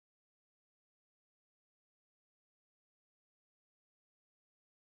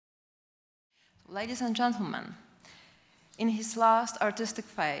Ladies and gentlemen, in his last artistic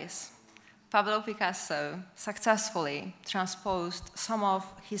phase, Pablo Picasso successfully transposed some of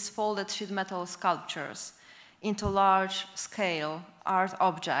his folded sheet metal sculptures into large-scale art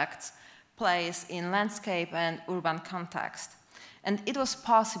objects placed in landscape and urban context. And it was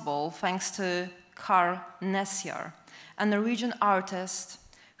possible thanks to Carl Nessier, a Norwegian artist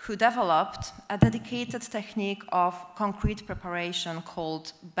who developed a dedicated technique of concrete preparation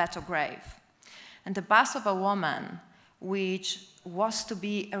called betograve. And the bust of a woman, which was to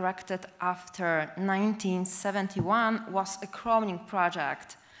be erected after 1971, was a crowning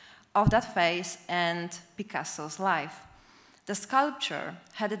project of that phase and Picasso's life. The sculpture,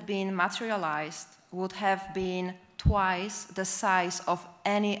 had it been materialized, would have been twice the size of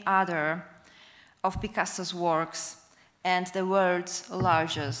any other of Picasso's works and the world's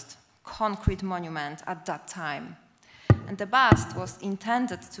largest concrete monument at that time. And the bust was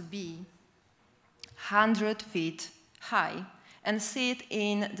intended to be 100 feet high and sit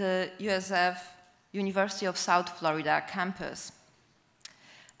in the USF University of South Florida campus.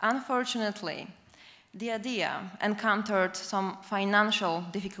 Unfortunately, the idea encountered some financial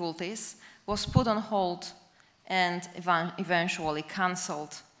difficulties, was put on hold, and eventually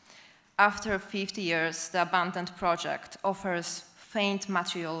cancelled. After 50 years, the abandoned project offers faint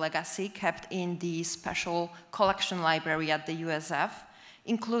material legacy kept in the special collection library at the USF,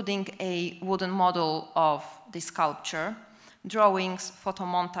 including a wooden model of the sculpture, drawings,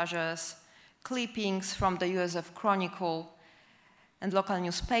 photomontages, clippings from the USF Chronicle and local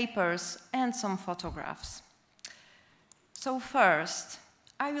newspapers, and some photographs. So first,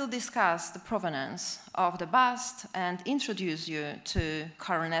 I will discuss the provenance of the bust and introduce you to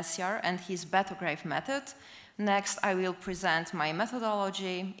Carl Nessier and his betograve method. Next, I will present my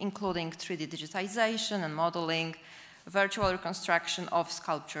methodology, including 3D digitization and modeling, virtual reconstruction of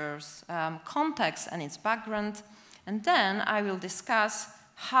sculptures, context and its background, and then I will discuss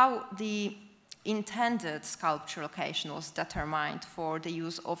how the intended sculpture location was determined for the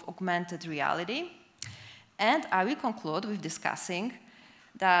use of augmented reality, and I will conclude with discussing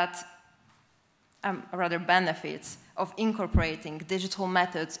that rather benefits of incorporating digital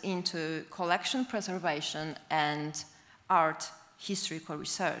methods into collection preservation and art historical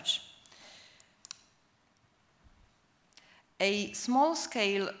research. A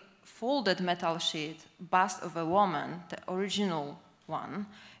small-scale folded metal sheet bust of a woman, the original one,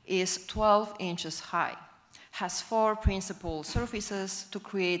 is 12 inches high, has 4 principal surfaces to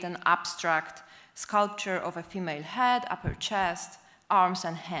create an abstract sculpture of a female head, upper chest, arms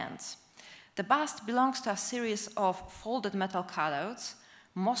and hands. The bust belongs to a series of folded metal cutouts,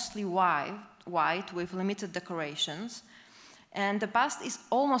 mostly white with limited decorations, and the bust is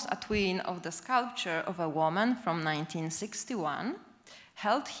almost a twin of the sculpture of a woman from 1961,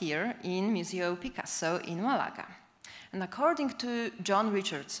 held here in Museo Picasso in Málaga. And according to John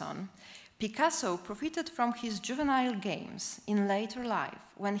Richardson, Picasso profited from his juvenile games in later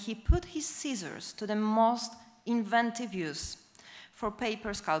life when he put his scissors to the most inventive use for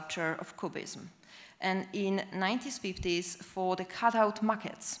paper sculpture of Cubism, and in 1950s for the cutout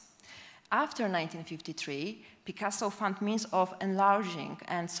maquettes. After 1953, Picasso found means of enlarging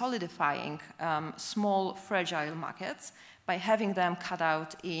and solidifying small, fragile maquettes by having them cut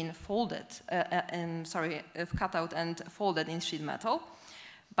out and folded in sheet metal.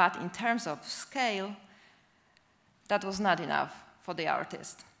 But in terms of scale, that was not enough for the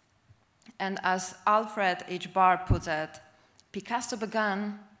artist. And as Alfred H. Barr puts it, Picasso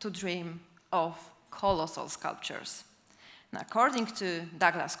began to dream of colossal sculptures. And according to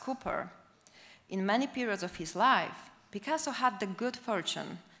Douglas Cooper, in many periods of his life, Picasso had the good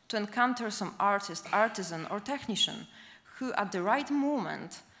fortune to encounter some artist, artisan, or technician who, at the right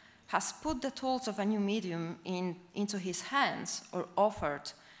moment, has put the tools of a new medium into his hands or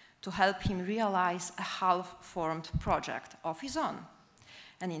offered to help him realize a half-formed project of his own.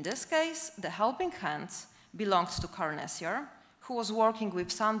 And in this case, the helping hands belonged to Carl Nessier, who was working with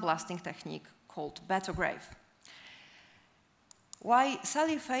sandblasting technique called betograve. While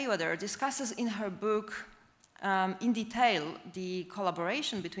Sally Fayweather discusses in her book in detail the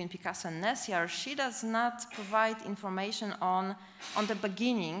collaboration between Picasso and Nessier, she does not provide information on the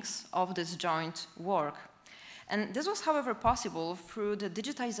beginnings of this joint work. And this was, however, possible through the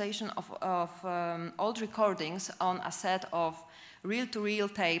digitization of old recordings on a set of reel-to-reel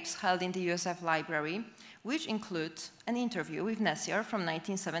tapes held in the USF library, which include an interview with Nessier from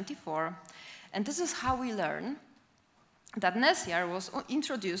 1974. And this is how we learn that Messier was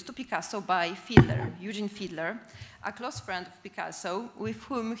introduced to Picasso by Fiedler, Eugene Fiedler, a close friend of Picasso with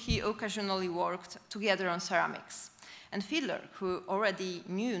whom he occasionally worked together on ceramics. And Fiedler, who already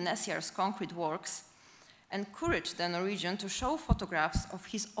knew Messier's concrete works, encouraged the Norwegian to show photographs of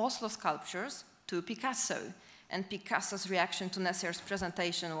his Oslo sculptures to Picasso, and Picasso's reaction to Messier's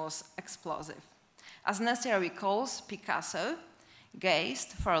presentation was explosive. As Messier recalls, Picasso gazed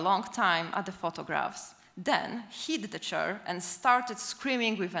for a long time at the photographs, then hid the chair and started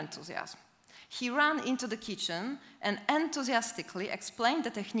screaming with enthusiasm. He ran into the kitchen and enthusiastically explained the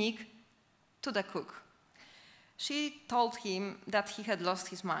technique to the cook. She told him that he had lost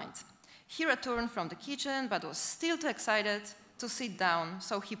his mind. He returned from the kitchen but was still too excited to sit down,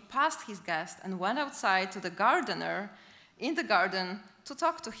 so he passed his guest and went outside to the gardener in the garden to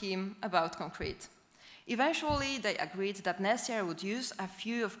talk to him about concrete. Eventually, they agreed that Messier would use a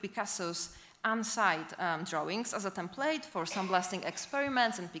few of Picasso's on-site drawings as a template for sandblasting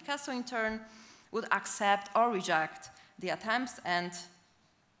experiments, and Picasso in turn would accept or reject the attempts, and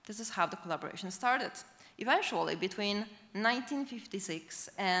this is how the collaboration started. Eventually, between 1956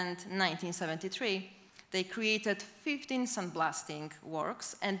 and 1973, they created 15 sandblasting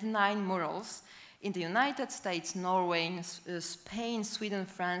works and 9 murals in the United States, Norway, Spain, Sweden,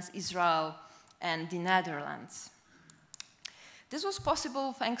 France, Israel, and the Netherlands. This was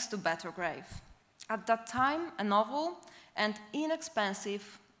possible thanks to Better Grave. At that time, a novel and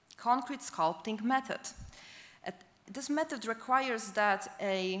inexpensive concrete sculpting method. This method requires that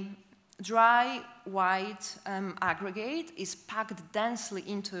a dry, white aggregate is packed densely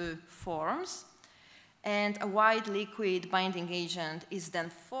into forms, and a white liquid binding agent is then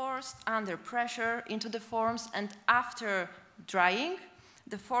forced under pressure into the forms, and after drying,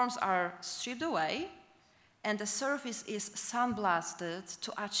 the forms are stripped away, and the surface is sandblasted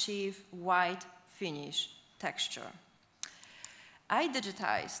to achieve white finish texture. I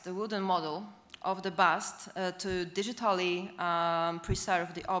digitized the wooden model of the bust to digitally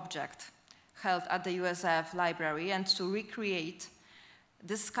preserve the object held at the USF library and to recreate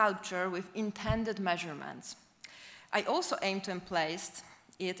this sculpture with intended measurements. I also aim to emplace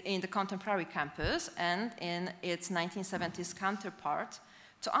it in the contemporary campus and in its 1970s counterpart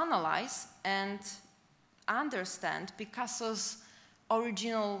to analyze and understand Picasso's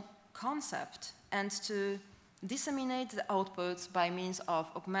original concept and to disseminate the outputs by means of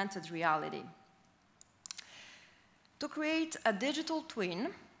augmented reality. To create a digital twin,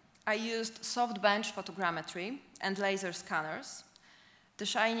 I used soft bench photogrammetry and laser scanners. The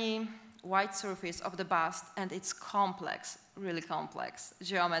shiny white surface of the bust and its complex, really complex,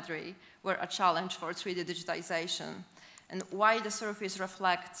 geometry were a challenge for 3D digitization. And while the surface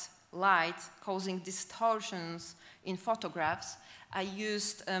reflects light, causing distortions in photographs, I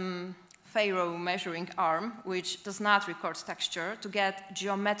used Faro measuring arm, which does not record texture, to get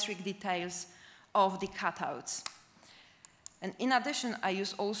geometric details of the cutouts. And in addition, I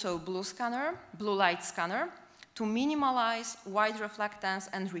use also blue light scanner, to minimize white reflectance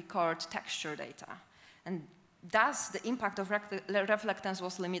and record texture data. And thus, the impact of reflectance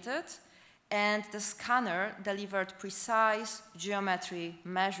was limited, and the scanner delivered precise geometry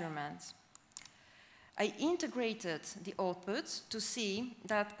measurements. I integrated the outputs to see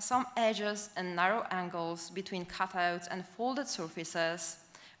that some edges and narrow angles between cutouts and folded surfaces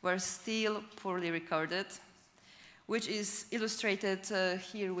were still poorly recorded, which is illustrated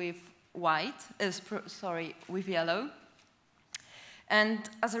here with with yellow. And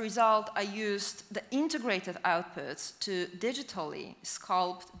as a result, I used the integrated outputs to digitally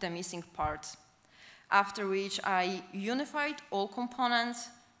sculpt the missing parts, after which I unified all components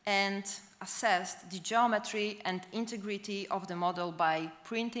and assessed the geometry and integrity of the model by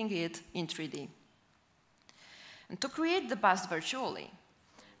printing it in 3D. And to create the bust virtually,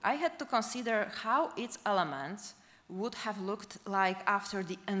 I had to consider how its elements would have looked like after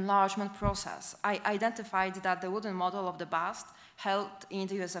the enlargement process. I identified that the wooden model of the bust held in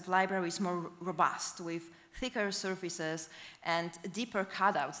the USF library is more robust, with thicker surfaces and deeper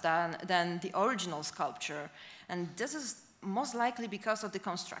cutouts than the original sculpture. And this is most likely because of the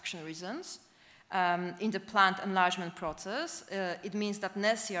construction reasons. In the planned enlargement process, it means that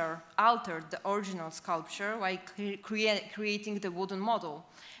Messier altered the original sculpture while creating the wooden model.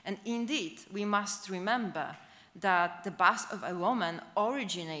 And indeed, we must remember that the bust of a woman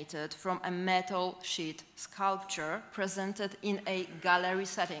originated from a metal sheet sculpture presented in a gallery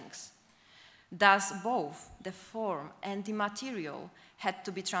settings. Thus, both the form and the material had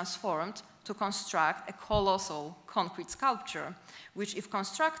to be transformed to construct a colossal concrete sculpture, which, if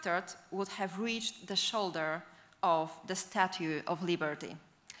constructed, would have reached the shoulder of the Statue of Liberty.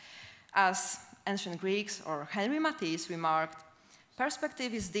 As ancient Greeks or Henry Matisse remarked,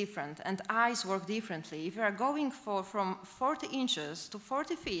 perspective is different and eyes work differently. If you are going from 40 inches to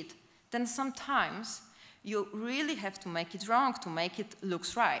 40 feet, then sometimes you really have to make it wrong to make it look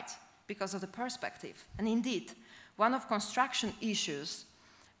right because of the perspective. And indeed, one of construction issues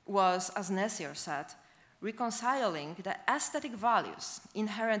was, as Nessier said, reconciling the aesthetic values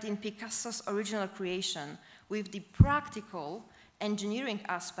inherent in Picasso's original creation with the practical engineering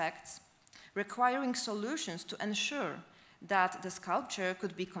aspects, requiring solutions to ensure that the sculpture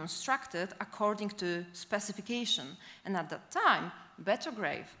could be constructed according to specification. And at that time,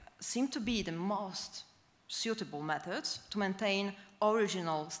 Betograve seemed to be the most suitable method to maintain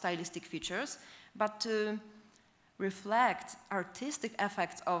original stylistic features, but to reflect artistic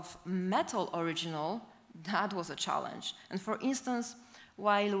effects of metal original, that was a challenge. And for instance,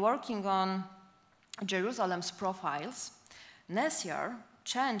 while working on Jerusalem's profiles, Nessier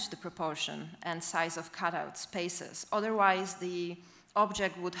changed the proportion and size of cutout spaces. Otherwise, the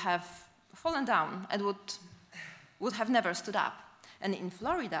object would have fallen down and would have never stood up. And in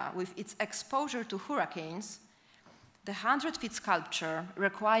Florida, with its exposure to hurricanes, the 100-feet sculpture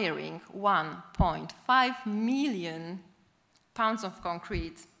requiring 1.5 million pounds of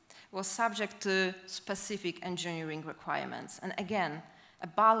concrete was subject to specific engineering requirements. And again, a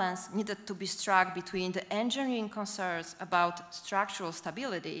balance needed to be struck between the engineering concerns about structural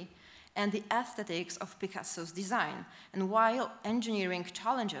stability and the aesthetics of Picasso's design. And while engineering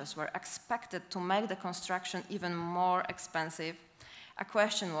challenges were expected to make the construction even more expensive, a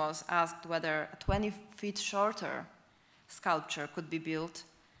question was asked whether a 20 feet shorter sculpture could be built,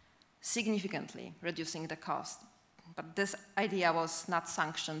 significantly reducing the cost. But this idea was not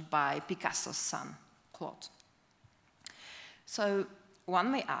sanctioned by Picasso's son, Claude. So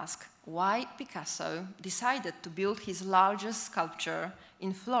one may ask why Picasso decided to build his largest sculpture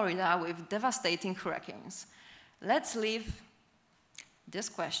in Florida with devastating hurricanes. Let's leave this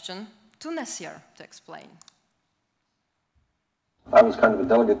question to Nessier to explain. I was kind of a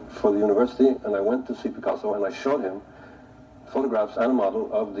delegate for the university, and I went to see Picasso, and I showed him photographs and a model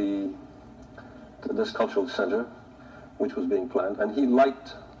of this cultural center, which was being planned, and he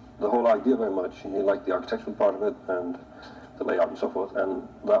liked the whole idea very much. He liked the architectural part of it and the layout and so forth, and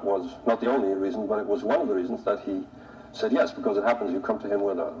that was not the only reason, but it was one of the reasons that he said yes, because it happens you come to him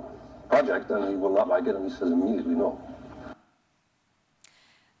with a project and he will not like it, and he says immediately no.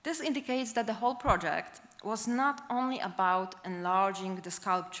 This indicates that the whole project was not only about enlarging the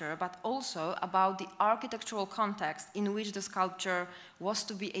sculpture, but also about the architectural context in which the sculpture was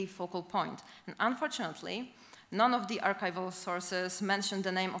to be a focal point. And unfortunately, none of the archival sources mentioned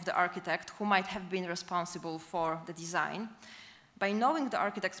the name of the architect who might have been responsible for the design. By knowing the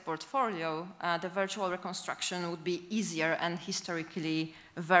architect's portfolio, the virtual reconstruction would be easier and historically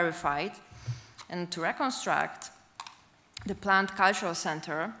verified. And to reconstruct the planned cultural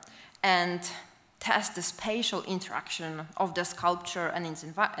center and test the spatial interaction of the sculpture and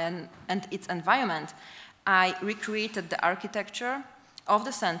its environment, I recreated the architecture of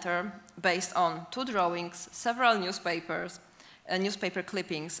the center based on 2 drawings, several newspaper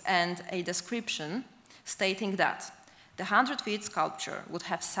clippings, and a description stating that the 100-feet sculpture would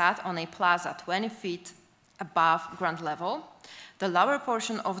have sat on a plaza 20 feet above ground level. The lower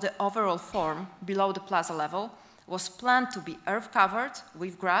portion of the overall form below the plaza level was planned to be earth-covered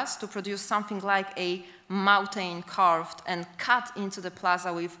with grass to produce something like a mountain carved and cut into the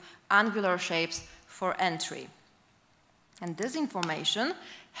plaza with angular shapes for entry. And this information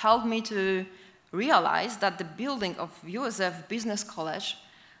helped me to realize that the building of USF Business College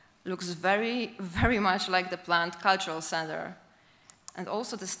looks very, very much like the planned cultural center. And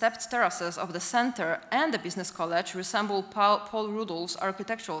also the stepped terraces of the center and the Business College resemble Paul Rudolph's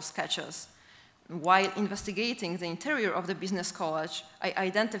architectural sketches. While investigating the interior of the Business College, I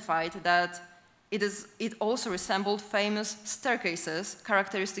identified that it also resembled famous staircases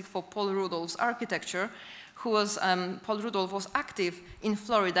characteristic for Paul Rudolph's architecture, Paul Rudolph was active in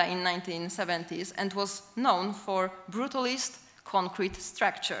Florida in 1970s and was known for brutalist concrete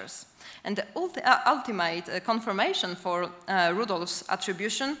structures. And the ultimate confirmation for Rudolph's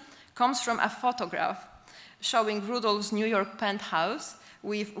attribution comes from a photograph showing Rudolph's New York penthouse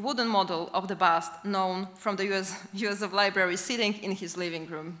with wooden model of the bust known from the USF Library sitting in his living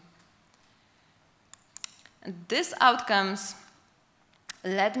room. And these outcomes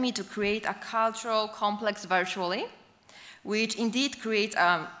led me to create a cultural complex virtually, which indeed creates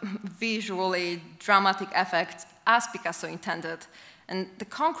a visually dramatic effect as Picasso intended. And the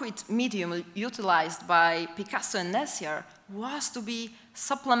concrete medium utilized by Picasso and Nessier was to be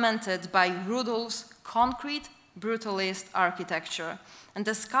supplemented by Rudolph's concrete brutalist architecture. And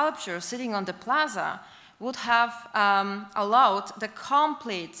the sculpture sitting on the plaza would have allowed the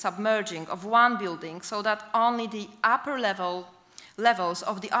complete submerging of one building so that only the upper levels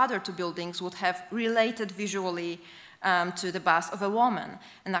of the other two buildings would have related visually to the bust of a woman.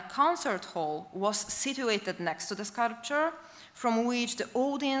 And a concert hall was situated next to the sculpture, from which the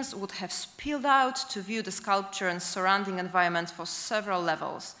audience would have spilled out to view the sculpture and surrounding environment for several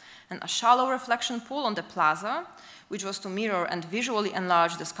levels. And a shallow reflection pool on the plaza, which was to mirror and visually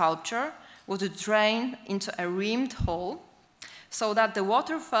enlarge the sculpture, would drain into a rimmed hole so that the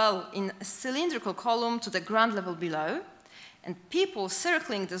water fell in a cylindrical column to the ground level below, and people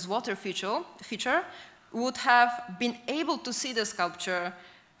circling this water feature would have been able to see the sculpture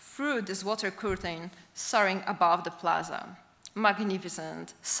through this water curtain soaring above the plaza.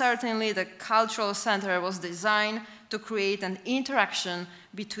 Magnificent. Certainly the cultural center was designed to create an interaction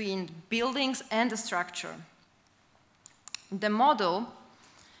between buildings and the structure. The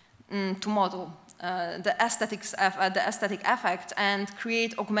the aesthetic effect and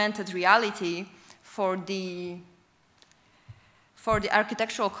create augmented reality for the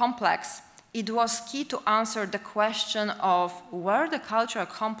architectural complex, it was key to answer the question of where the cultural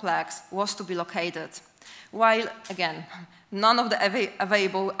complex was to be located. While, again, none of the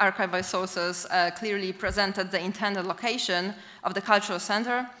available archival sources clearly presented the intended location of the cultural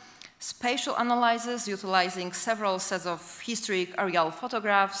center, spatial analysis utilizing several sets of historic aerial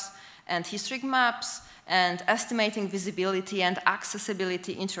photographs and historic maps and estimating visibility and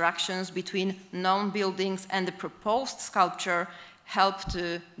accessibility interactions between known buildings and the proposed sculpture helped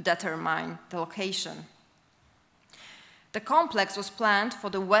to determine the location. The complex was planned for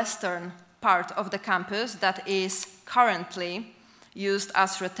the western part of the campus that is currently used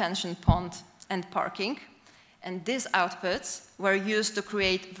as retention pond and parking. And these outputs were used to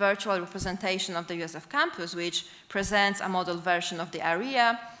create virtual representation of the USF campus, which presents a model version of the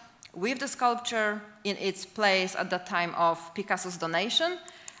area with the sculpture in its place at the time of Picasso's donation,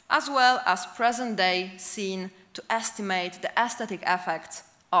 as well as present-day scene to estimate the aesthetic effects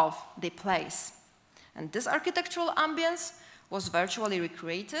of the place. And this architectural ambience was virtually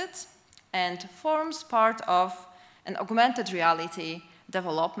recreated and forms part of an augmented reality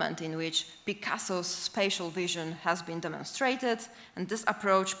development in which Picasso's spatial vision has been demonstrated, and this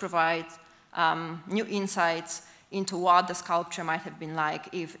approach provides new insights into what the sculpture might have been like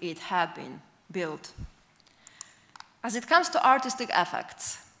if it had been built. As it comes to artistic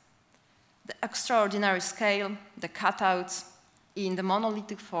effects, the extraordinary scale, the cutouts in the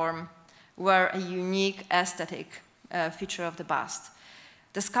monolithic form were a unique aesthetic feature of the bust.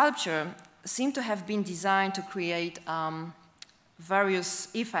 The sculpture seemed to have been designed to create various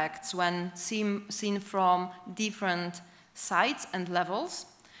effects when seen from different sides and levels.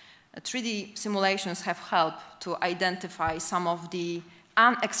 3D simulations have helped to identify some of the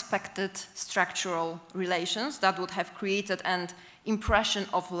unexpected structural relations that would have created an impression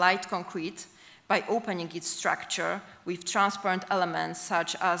of light concrete by opening its structure with transparent elements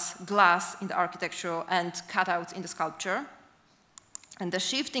such as glass in the architecture and cutouts in the sculpture. And the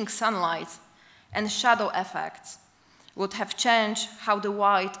shifting sunlight and shadow effects would have changed how the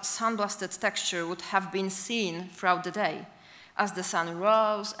white sun-blasted texture would have been seen throughout the day. As the sun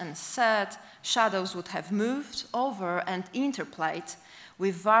rose and set, shadows would have moved over and interplayed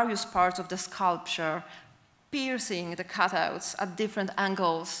with various parts of the sculpture, piercing the cutouts at different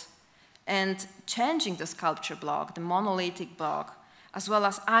angles and changing the sculpture block, the monolithic block, as well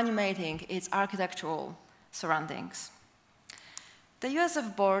as animating its architectural surroundings. The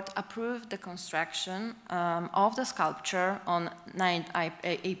USF board approved the construction of the sculpture on 9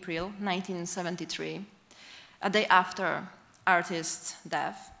 April 1973, a day after artist's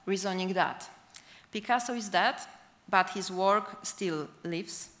death, reasoning that Picasso is dead, but his work still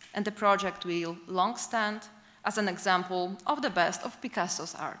lives, and the project will long stand as an example of the best of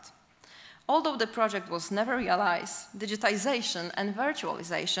Picasso's art. Although the project was never realized, digitization and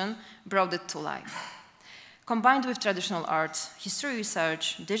virtualization brought it to life. Combined with traditional art, history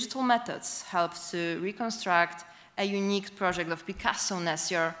research, digital methods helped to reconstruct a unique project of Picasso,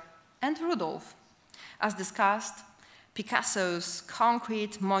 Nessier, and Rudolph. As discussed, Picasso's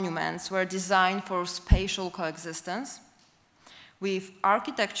concrete monuments were designed for spatial coexistence, with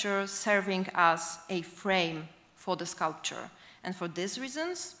architecture serving as a frame for the sculpture. And for these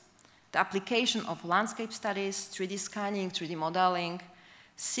reasons, the application of landscape studies, 3D scanning, 3D modeling,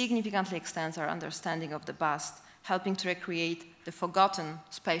 significantly extends our understanding of the bust, helping to recreate the forgotten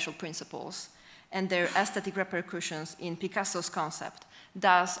spatial principles and their aesthetic repercussions in Picasso's concept.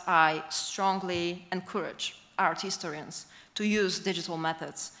 Thus, I strongly encourage art historians to use digital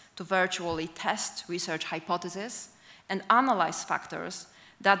methods to virtually test research hypotheses and analyze factors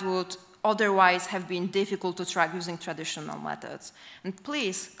that would otherwise have been difficult to track using traditional methods. And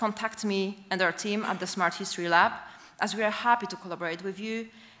please contact me and our team at the Smart History Lab, as we are happy to collaborate with you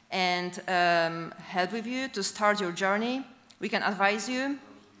and help with you to start your journey. We can advise you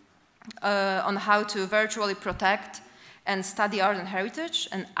on how to virtually protect and study art and heritage.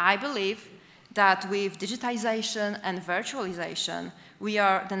 And I believe that with digitization and virtualization, we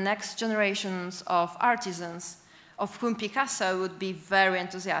are the next generations of artisans of whom Picasso would be very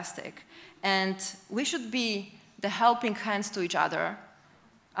enthusiastic. And we should be the helping hands to each other,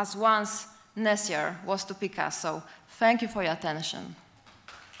 as once Nessier was to Picasso. Thank you for your attention.